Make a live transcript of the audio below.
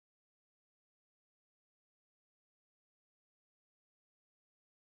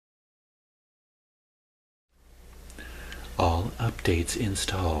All updates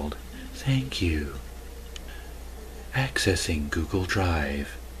installed. Thank you. Accessing Google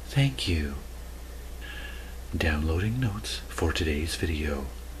Drive. Thank you. Downloading notes for today's video.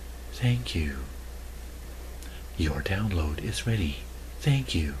 Thank you. Your download is ready.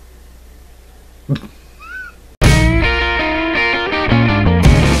 Thank you.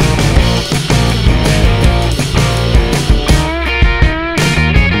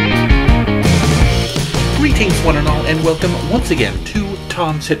 Greetings one and all, and welcome once again to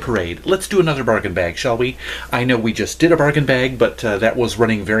Tom's Hit Parade. Let's do another bargain bag, shall we? I know we just did a bargain bag, but that was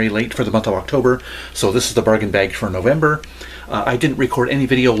running very late for the month of October, so this is the bargain bag for November. I didn't record any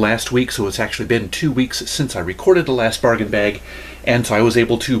video last week, so it's actually been 2 weeks since I recorded the last bargain bag, and so I was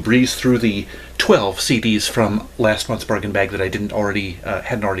able to breeze through the 12 CDs from last month's bargain bag that I hadn't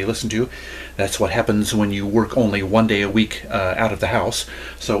already listened to. That's what happens when you work only 1 day a week out of the house.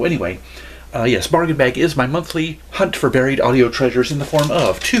 So anyway, yes, Bargain Bag is my monthly hunt for buried audio treasures in the form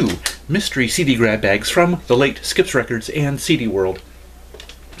of 2 mystery CD grab bags from the late Skips Records and CD World.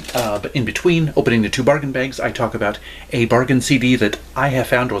 But in between opening the 2 bargain bags, I talk about a bargain CD that I have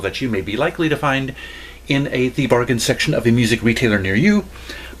found or that you may be likely to find in the bargain section of a music retailer near you.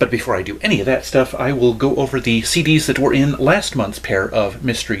 But before I do any of that stuff, I will go over the CDs that were in last month's pair of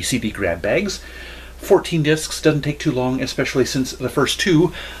mystery CD grab bags. 14 discs, doesn't take too long, especially since the first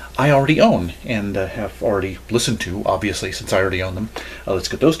 2 I already own and have already listened to, obviously, since I already own them. Let's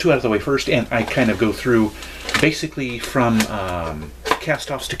get those 2 out of the way first, and I kind of go through basically from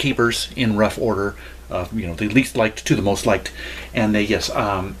cast-offs to keepers in rough order, the least liked to the most liked. And yes,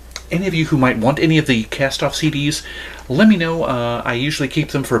 any of you who might want any of the cast-off CDs, let me know. I usually keep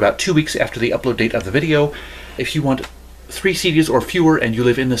them for about 2 weeks after the upload date of the video. If you want 3 CDs or fewer and you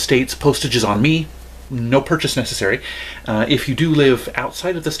live in the States, postage is on me. No purchase necessary. If you do live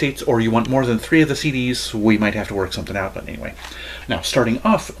outside of the States or you want more than 3 of the CDs, we might have to work something out, but anyway. Now, starting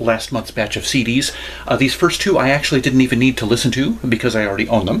off last month's batch of CDs, these first 2 I actually didn't even need to listen to because I already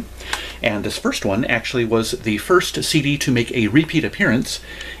own them. And this first one actually was the first CD to make a repeat appearance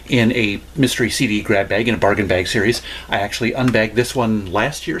in a mystery CD grab bag in a bargain bag series. I actually unbagged this one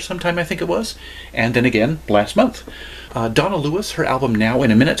last year sometime, I think it was, and then again last month. Donna Lewis, her album Now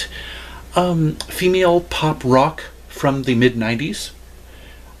in a Minute. Female pop rock from the mid-90s.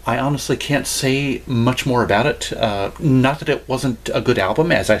 I honestly can't say much more about it. Not that it wasn't a good album.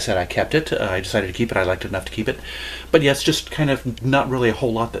 As I said, I kept it. I decided to keep it. I liked it enough to keep it. But yes, just kind of not really a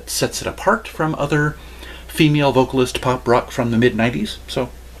whole lot that sets it apart from other female vocalist pop rock from the mid-90s.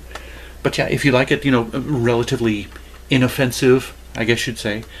 So, but yeah, if you like it, relatively inoffensive, I guess you'd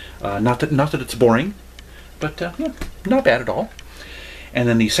say. Not that it's boring, but yeah, not bad at all. And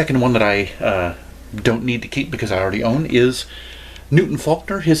then the second one that I don't need to keep because I already own is Newton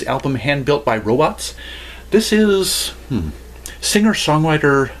Faulkner, his album Hand Built by Robots. This is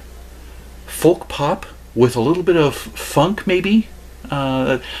singer-songwriter folk pop with a little bit of funk, maybe.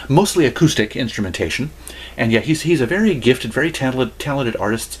 Mostly acoustic instrumentation. And yeah, he's a very gifted, very talented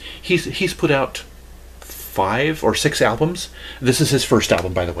artist. He's put out 5 or 6 albums. This is his first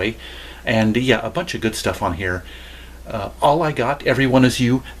album, by the way. And yeah, a bunch of good stuff on here. All I Got, Everyone Is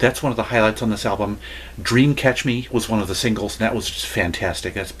You, that's one of the highlights on this album. Dream Catch Me was one of the singles, and that was just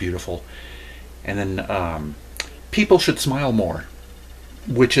fantastic. That's beautiful. And then People Should Smile More,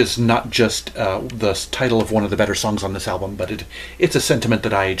 which is not just the title of one of the better songs on this album, but it's a sentiment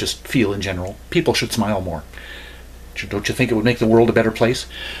that I just feel in general. People should smile more. Don't you think it would make the world a better place?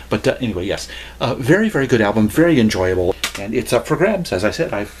 But anyway, yes. Very, very good album, very enjoyable, and it's up for grabs. As I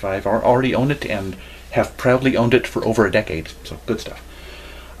said, I've already owned it and have proudly owned it for over a decade, so good stuff.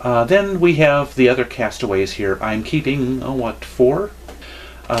 Then we have the other castaways here. I'm keeping, 4?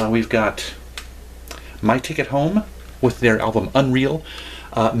 We've got My Ticket Home with their album Unreal.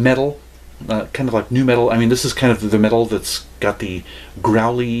 Metal, kind of like new metal. I mean, this is kind of the metal that's got the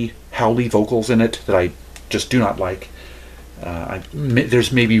growly, howly vocals in it that I just do not like.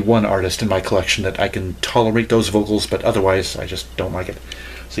 There's maybe one artist in my collection that I can tolerate those vocals, but otherwise I just don't like it.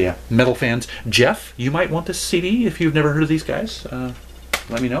 So yeah, metal fans. Jeff, you might want this CD if you've never heard of these guys.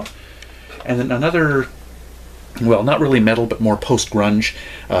 Let me know. And then another, well, not really metal, but more post-grunge,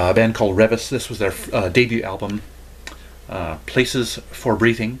 a band called Revis. This was their debut album, Places for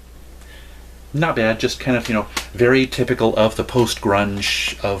Breathing. Not bad, just kind of, very typical of the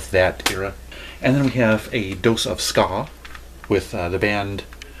post-grunge of that era. And then we have a dose of ska with the band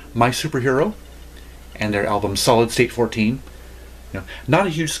My Superhero and their album Solid State 14. Not a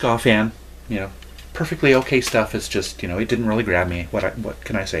huge ska fan, perfectly okay stuff. It's just, it didn't really grab me. What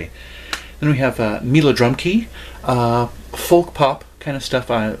can I say? Then we have Mila Drumkey, folk pop kind of stuff.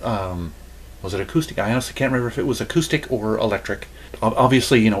 Was it acoustic? I honestly can't remember if it was acoustic or electric.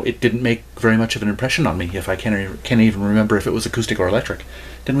 Obviously, you know, it didn't make very much of an impression on me if I can't even remember if it was acoustic or electric.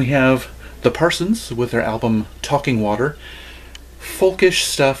 Then we have the Parsons with their album Talking Water. Folkish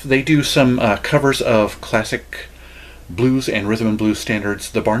stuff. They do some covers of classic blues and rhythm and blues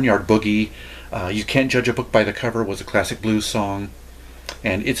standards. The Barnyard Boogie, You Can't Judge a Book by the Cover was a classic blues song.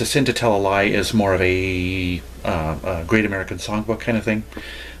 And It's a Sin to Tell a Lie is more of a Great American Songbook kind of thing.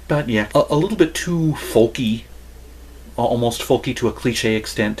 But yeah, a little bit too folky, almost folky to a cliche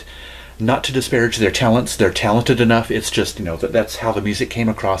extent. Not to disparage their talents, they're talented enough. It's just, you know, that's how the music came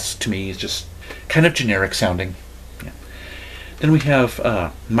across to me. It's just kind of generic sounding. Yeah. Then we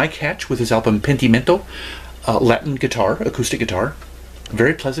have Mike Hatch with his album Pentimento, Latin guitar, acoustic guitar.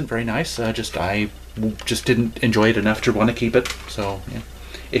 Very pleasant, very nice. I just didn't enjoy it enough to want to keep it. So yeah,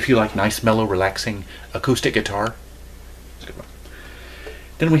 if you like nice, mellow, relaxing acoustic guitar, it's a good one.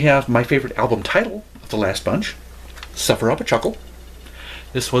 Then we have my favorite album title of the last bunch, Suffer Up a Chuckle.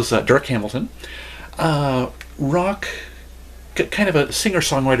 This was Dirk Hamilton. Rock, kind of a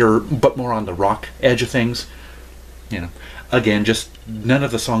singer-songwriter, but more on the rock edge of things. You know, again, just none of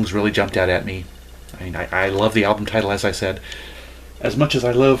the songs really jumped out at me. I mean, I love the album title, as I said, as much as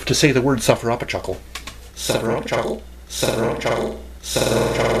I love to say the word Suffer Up a Chuckle. Suffer Up a Chuckle, Suffer Up a Chuckle, Suffer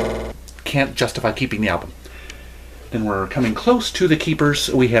Up a Chuckle. Can't justify keeping the album. Then we're coming close to the keepers.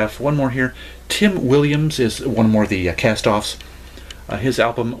 We have one more here. Tim Williams is one more of the cast-offs. His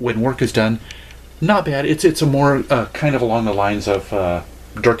album, When Work Is Done, not bad. It's a more kind of along the lines of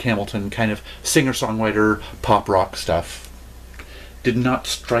Dirk Hamilton, kind of singer-songwriter, pop rock stuff. Did not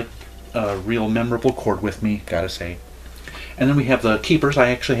strike a real memorable chord with me, gotta say. And then we have the keepers.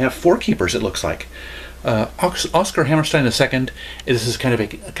 I actually have 4 keepers, it looks like. Oscar Hammerstein II. This is kind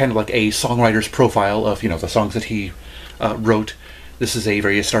of like a songwriter's profile of, you know, the songs that he wrote. This is a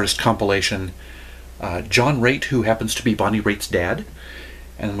various artist compilation. John Raitt, who happens to be Bonnie Raitt's dad.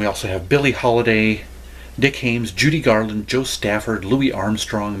 And we also have Billie Holiday, Dick Haymes, Judy Garland, Joe Stafford, Louis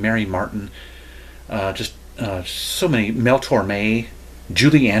Armstrong, Mary Martin, so many, Mel Torme,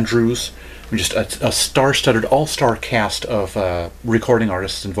 Julie Andrews. Just a star-studded, all-star cast of recording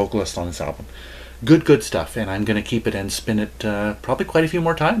artists and vocalists on this album. Good stuff, and I'm going to keep it and spin it probably quite a few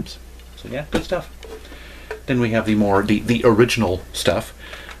more times. So yeah, good stuff. Then we have the original stuff.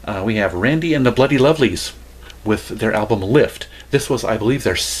 We have Randy and the Bloody Lovelies with their album Lift. This was, I believe,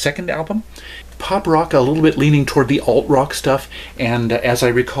 their second album. Pop rock, a little bit leaning toward the alt-rock stuff, and as I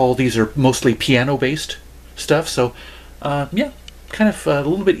recall, these are mostly piano-based stuff, so yeah, kind of a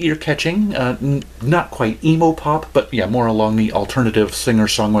little bit ear-catching. Not quite emo pop, but yeah, more along the alternative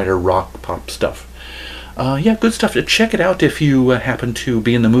singer-songwriter rock pop stuff. Yeah, good stuff. Check it out if you happen to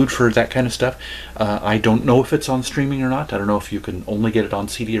be in the mood for that kind of stuff. I don't know if it's on streaming or not. I don't know if you can only get it on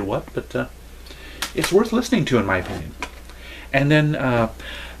CD or what, but it's worth listening to, in my opinion. And then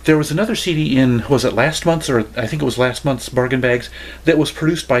there was another CD in, was it last month's, or I think it was last month's Bargain Bags, that was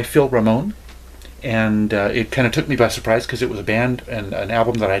produced by Phil Ramone. And it kind of took me by surprise because it was a band and an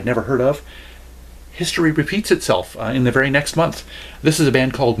album that I'd never heard of. History repeats itself in the very next month. This is a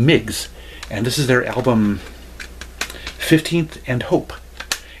band called Migs, and this is their album 15th and Hope.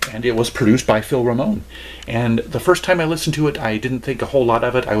 And it was produced by Phil Ramone. And the first time I listened to it, I didn't think a whole lot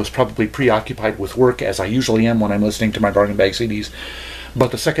of it. I was probably preoccupied with work, as I usually am when I'm listening to my Bargain Bag CDs.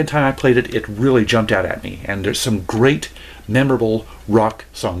 But the second time I played it, it really jumped out at me. And there's some great, memorable rock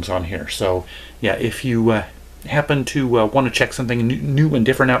songs on here. So, yeah, if you happen to want to check something new and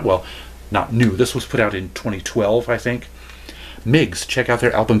different out, well, not new. This was put out in 2012, I think. Migs, check out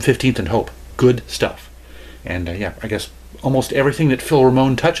their album 15th and Hope. Good stuff. And, yeah, I guess almost everything that Phil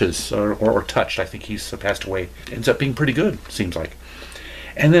Ramone touches, or touched, I think he's passed away, ends up being pretty good, seems like.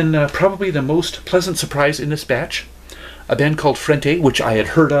 And then probably the most pleasant surprise in this batch, a band called Frente, which I had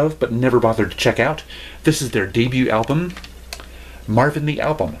heard of but never bothered to check out. This is their debut album, Marvin the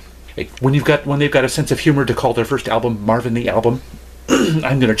Album. When they've got a sense of humor to call their first album Marvin the Album,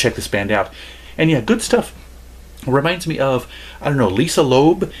 I'm going to check this band out. And yeah, good stuff. It reminds me of, I don't know, Lisa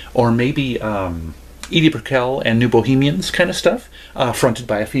Loeb, or maybe Edie Brickell and New Bohemians kind of stuff, fronted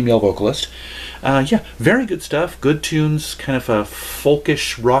by a female vocalist. Yeah, very good stuff, good tunes, kind of a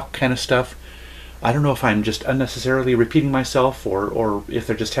folkish rock kind of stuff. I don't know if I'm just unnecessarily repeating myself, or if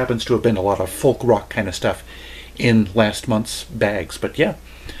there just happens to have been a lot of folk rock kind of stuff in last month's bags, but yeah,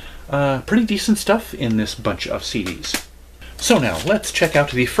 pretty decent stuff in this bunch of CDs. So now, let's check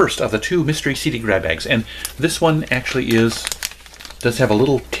out the first of the 2 mystery CD grab bags, and this one actually does have a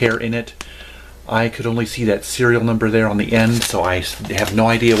little tear in it. I could only see that serial number there on the end, so I have no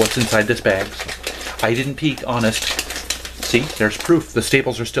idea what's inside this bag. So I didn't peek, honest. See, there's proof. The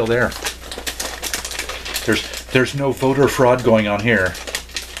staples are still there. There's no voter fraud going on here.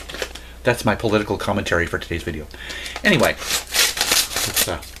 That's my political commentary for today's video. Anyway, let's,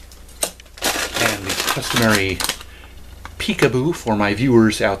 and the customary peekaboo for my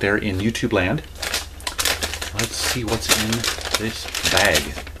viewers out there in YouTube land. Let's see what's in this bag.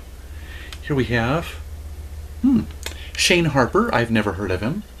 Here we have Shane Harper. I've never heard of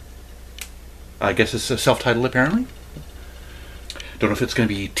him. I guess it's a self-titled apparently. Don't know if it's going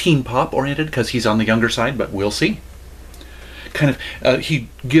to be teen pop oriented because he's on the younger side, but we'll see. Kind of, he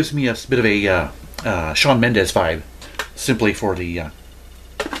gives me a bit of a Shawn Mendes vibe, simply for the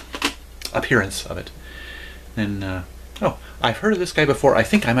appearance of it. And oh, I've heard of this guy before. I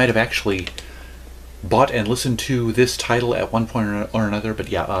think I might have actually bought and listened to this title at one point or another. But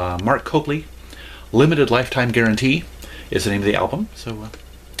yeah, Mark Copley, Limited Lifetime Guarantee is the name of the album. So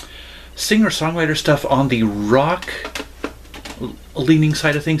singer-songwriter stuff on the rock leaning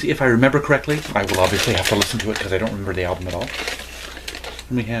side of things, if I remember correctly. I will obviously have to listen to it because I don't remember the album at all.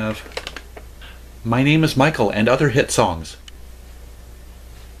 And we have My Name is Michael and Other Hit Songs.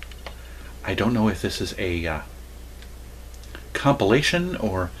 I don't know if this is a compilation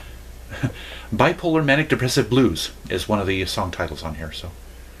or Bipolar Manic Depressive Blues is one of the song titles on here. So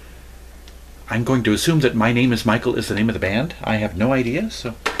I'm going to assume that My Name is Michael is the name of the band. I have no idea,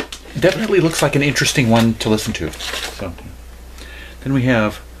 so definitely looks like an interesting one to listen to. So then we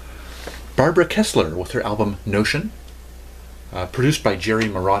have Barbara Kessler with her album Notion, produced by Jerry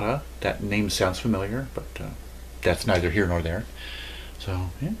Marotta. That name sounds familiar, but that's neither here nor there. So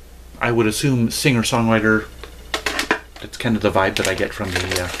yeah, I would assume singer-songwriter. That's kind of the vibe that I get from the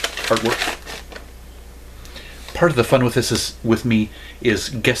artwork. Part of the fun with this is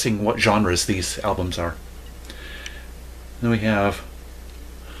guessing what genres these albums are. Then we have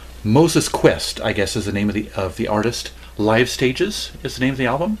Moses Quest, I guess is the name of the artist. Live Stages is the name of the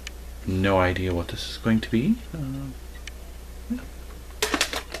album. No idea what this is going to be. Yeah.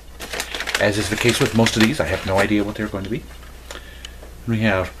 As is the case with most of these, I have no idea what they're going to be. And we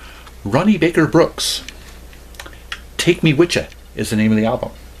have Ronnie Baker Brooks. Take Me Witcha is the name of the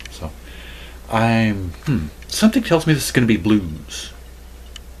album. So something tells me this is going to be blues.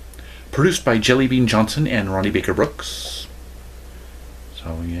 Produced by Jelly Bean Johnson and Ronnie Baker Brooks.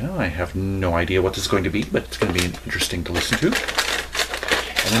 So yeah, I have no idea what this is going to be, but it's going to be interesting to listen to.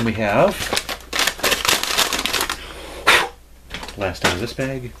 And then we have, last out of this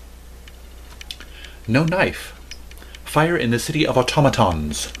bag, No Knife, Fire in the City of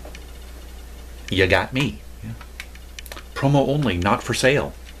Automatons. You got me. Yeah. Promo only, not for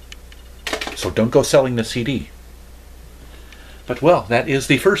sale. So don't go selling the CD. But well, that is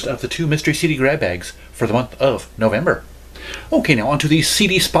the first of the 2 mystery CD grab bags for the month of November. Okay, now onto the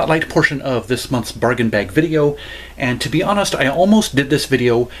CD Spotlight portion of this month's bargain bag video. And to be honest, I almost did this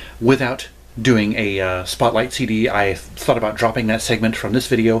video without doing a Spotlight CD. I thought about dropping that segment from this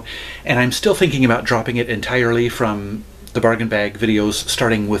video, and I'm still thinking about dropping it entirely from the bargain bag videos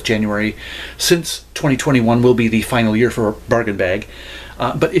starting with January, since 2021 will be the final year for bargain bag.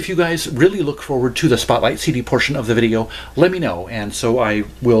 But if you guys really look forward to the Spotlight CD portion of the video, let me know, and so I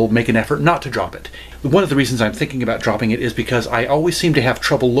will make an effort not to drop it. One of the reasons I'm thinking about dropping it is because I always seem to have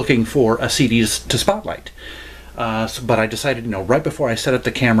trouble looking for a CDs to spotlight. But I decided, right before I set up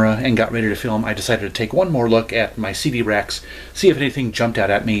the camera and got ready to film, I decided to take one more look at my CD racks, see if anything jumped out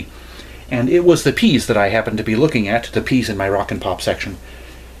at me. And it was the P's that I happened to be looking at, the P's in my rock and pop section.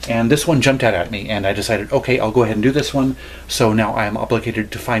 And this one jumped out at me, and I decided, okay, I'll go ahead and do this one. So now I am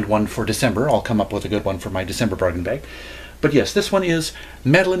obligated to find one for December. I'll come up with a good one for my December bargain bag. But yes, this one is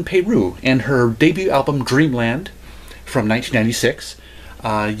Madeleine Peyroux and her debut album Dreamland from 1996.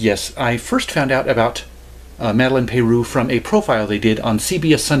 Yes, I first found out about Madeleine Peyroux from a profile they did on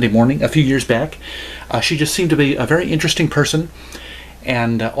CBS Sunday Morning a few years back. She just seemed to be a very interesting person.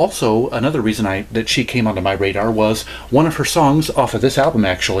 And also, another reason that she came onto my radar was one of her songs off of this album,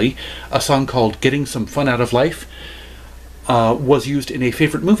 actually, a song called Getting Some Fun Out of Life, was used in a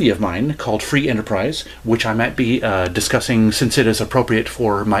favorite movie of mine called Free Enterprise, which I might be discussing since it is appropriate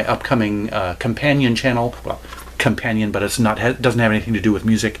for my upcoming companion channel. Well, companion, but doesn't have anything to do with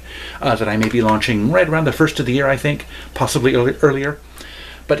music, that I may be launching right around the first of the year, I think, possibly earlier.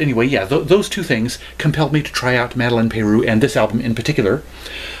 But anyway, yeah, those two things compelled me to try out Madeleine Peyroux and this album in particular.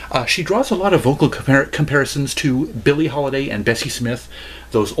 She draws a lot of vocal comparisons to Billie Holiday and Bessie Smith,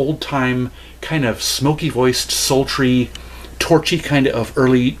 those old-time, kind of smoky-voiced, sultry, torchy kind of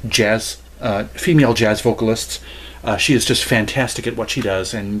early jazz, female jazz vocalists. She is just fantastic at what she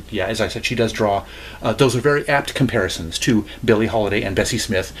does, and yeah, as I said, she does draw. Those are very apt comparisons to Billie Holiday and Bessie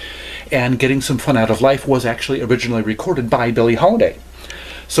Smith. And Getting Some Fun Out of Life was actually originally recorded by Billie Holiday.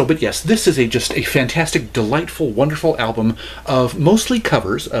 So, but yes, this is just a fantastic, delightful, wonderful album of mostly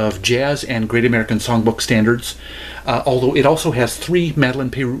covers of jazz and Great American Songbook standards, although it also has 3 Madeleine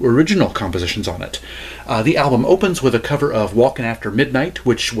Peyroux original compositions on it. The album opens with a cover of Walkin' After Midnight,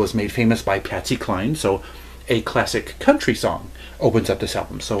 which was made famous by Patsy Cline, so a classic country song opens up this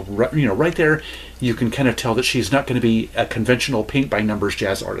album. So, right there, you can kind of tell that she's not going to be a conventional paint-by-numbers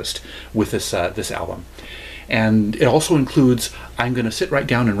jazz artist with this album. And it also includes I'm Gonna Sit Right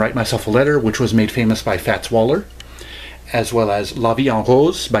Down and Write Myself a Letter, which was made famous by Fats Waller, as well as La Vie en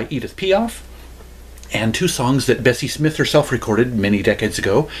Rose by Edith Piaf, and 2 songs that Bessie Smith herself recorded many decades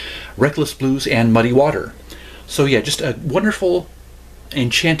ago, Reckless Blues and Muddy Water. So yeah, just a wonderful,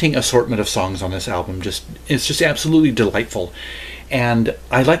 enchanting assortment of songs on this album. It's just absolutely delightful. And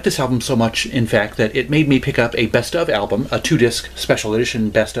I like this album so much, in fact, that it made me pick up a best of album, a 2-disc special edition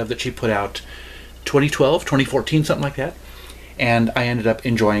best of that she put out 2012, 2014, something like that. And I ended up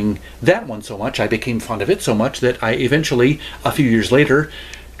enjoying that one so much, I became fond of it so much that I eventually, a few years later,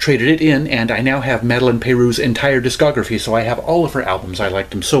 traded it in, and I now have Madeleine Peyroux's entire discography, so I have all of her albums. I liked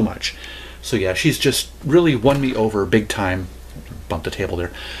them so much. So yeah, she's just really won me over big time. Bumped the table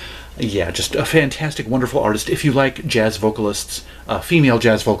there. Yeah, just a fantastic, wonderful artist. If you like jazz vocalists, female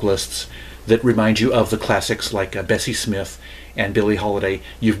jazz vocalists that remind you of the classics like Bessie Smith and Billie Holiday,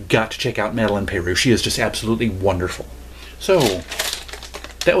 you've got to check out Madeleine Peyroux. She is just absolutely wonderful. So,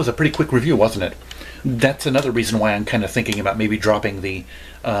 that was a pretty quick review, wasn't it? That's another reason why I'm kind of thinking about maybe dropping the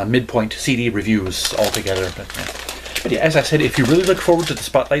midpoint CD reviews altogether. But yeah, as I said, if you really look forward to the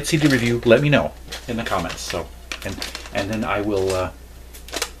Spotlight CD review, let me know in the comments. So, and then I will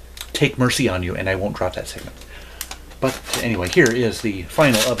take mercy on you, and I won't drop that segment. But anyway, here is the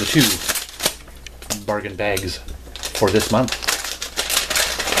final of the 2 bargain bags for this month.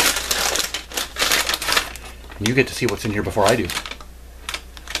 And you get to see what's in here before I do.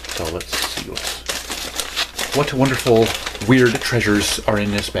 So let's see what wonderful, weird treasures are in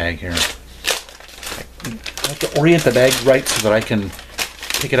this bag here. I have to orient the bag right so that I can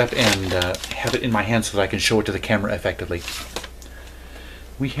pick it up and have it in my hand so that I can show it to the camera effectively.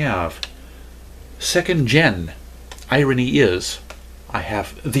 We have Second Gen, Irony Is. I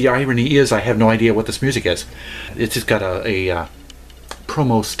have no idea what this music is. It's just got a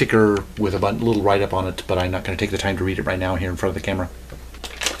promo sticker with a little write-up on it, but I'm not going to take the time to read it right now here in front of the camera.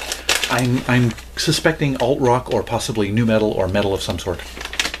 I'm suspecting alt-rock or possibly nu metal or metal of some sort.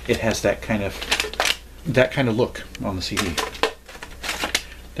 It has that kind of look on the CD.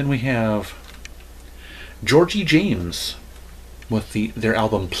 Then we have Georgie James with their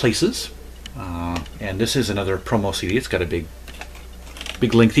album Places, and this is another promo CD. It's got a big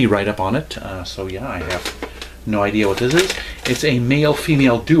lengthy write-up on it, so yeah, I have no idea what this is. It's a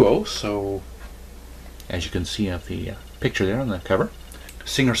male-female duo, so as you can see of the picture there on the cover.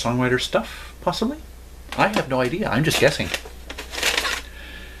 Singer-songwriter stuff, possibly? I have no idea, I'm just guessing.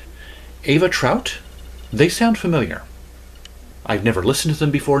 Ava Trout, they sound familiar. I've never listened to them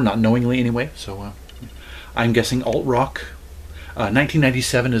before, not knowingly anyway, so I'm guessing alt-rock.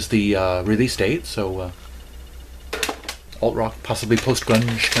 1997 is the release date, so alt-rock, possibly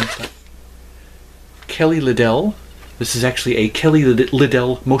post-grunge kind of stuff. Kelly Liddell. This is actually a Kelly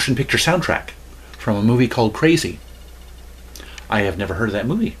Liddell motion picture soundtrack from a movie called Crazy. I have never heard of that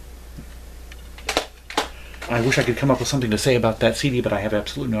movie. I wish I could come up with something to say about that CD, but I have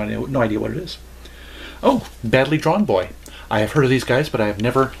absolutely no idea what it is. Oh, Badly Drawn Boy. I have heard of these guys, but I have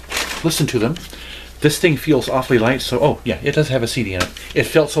never listened to them. This thing feels awfully light, so, oh, yeah, it does have a CD in it. It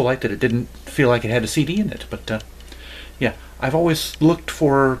felt so light that it didn't feel like it had a CD in it, but, yeah, I've always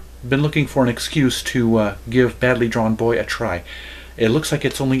been looking for an excuse to give Badly Drawn Boy a try. It looks like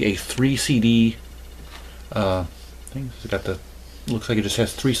it's only a 3 CD thing. Looks like it just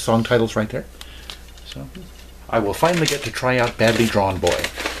has 3 song titles right there. So, I will finally get to try out Badly Drawn Boy.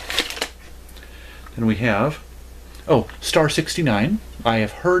 Then we have, Star 69. I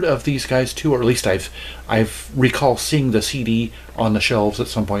have heard of these guys too, or at least I've recall seeing the CD on the shelves at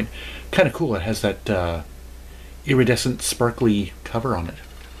some point. Kind of cool. It has that iridescent, sparkly cover on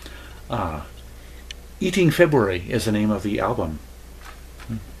it. Eating February is the name of the album.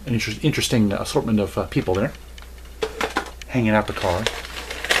 An interesting assortment of people there, hanging out the car.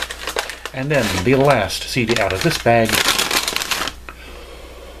 And then the last CD out of this bag.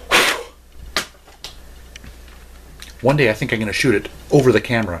 One day I think I'm going to shoot it over the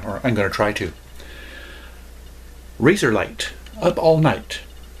camera, or I'm going to try to. Razorlight, Up All Night.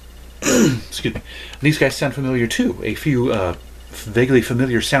 Excuse me. These guys sound familiar too. A few vaguely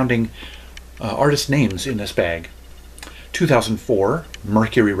familiar sounding artist names in this bag. 2004,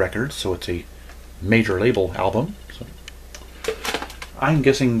 Mercury Records, so it's a major label album. So I'm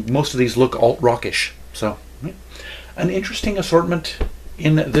guessing most of these look alt-rockish. So, an interesting assortment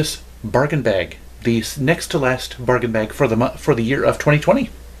in this bargain bag. The next to last bargain bag for the year of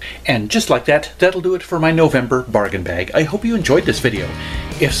 2020. And just like that, that'll do it for my November bargain bag. I hope you enjoyed this video.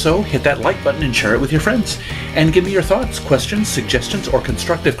 If so, hit that like button and share it with your friends. And give me your thoughts, questions, suggestions, or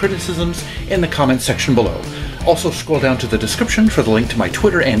constructive criticisms in the comments section below. Also scroll down to the description for the link to my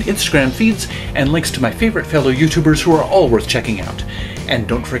Twitter and Instagram feeds, and links to my favorite fellow YouTubers who are all worth checking out. And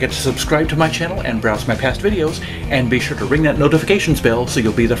don't forget to subscribe to my channel and browse my past videos, and be sure to ring that notifications bell so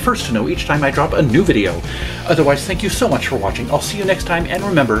you'll be the first to know each time I drop a new video. Otherwise, thank you so much for watching. I'll see you next time, and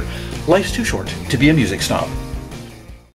remember, life's too short to be a music snob.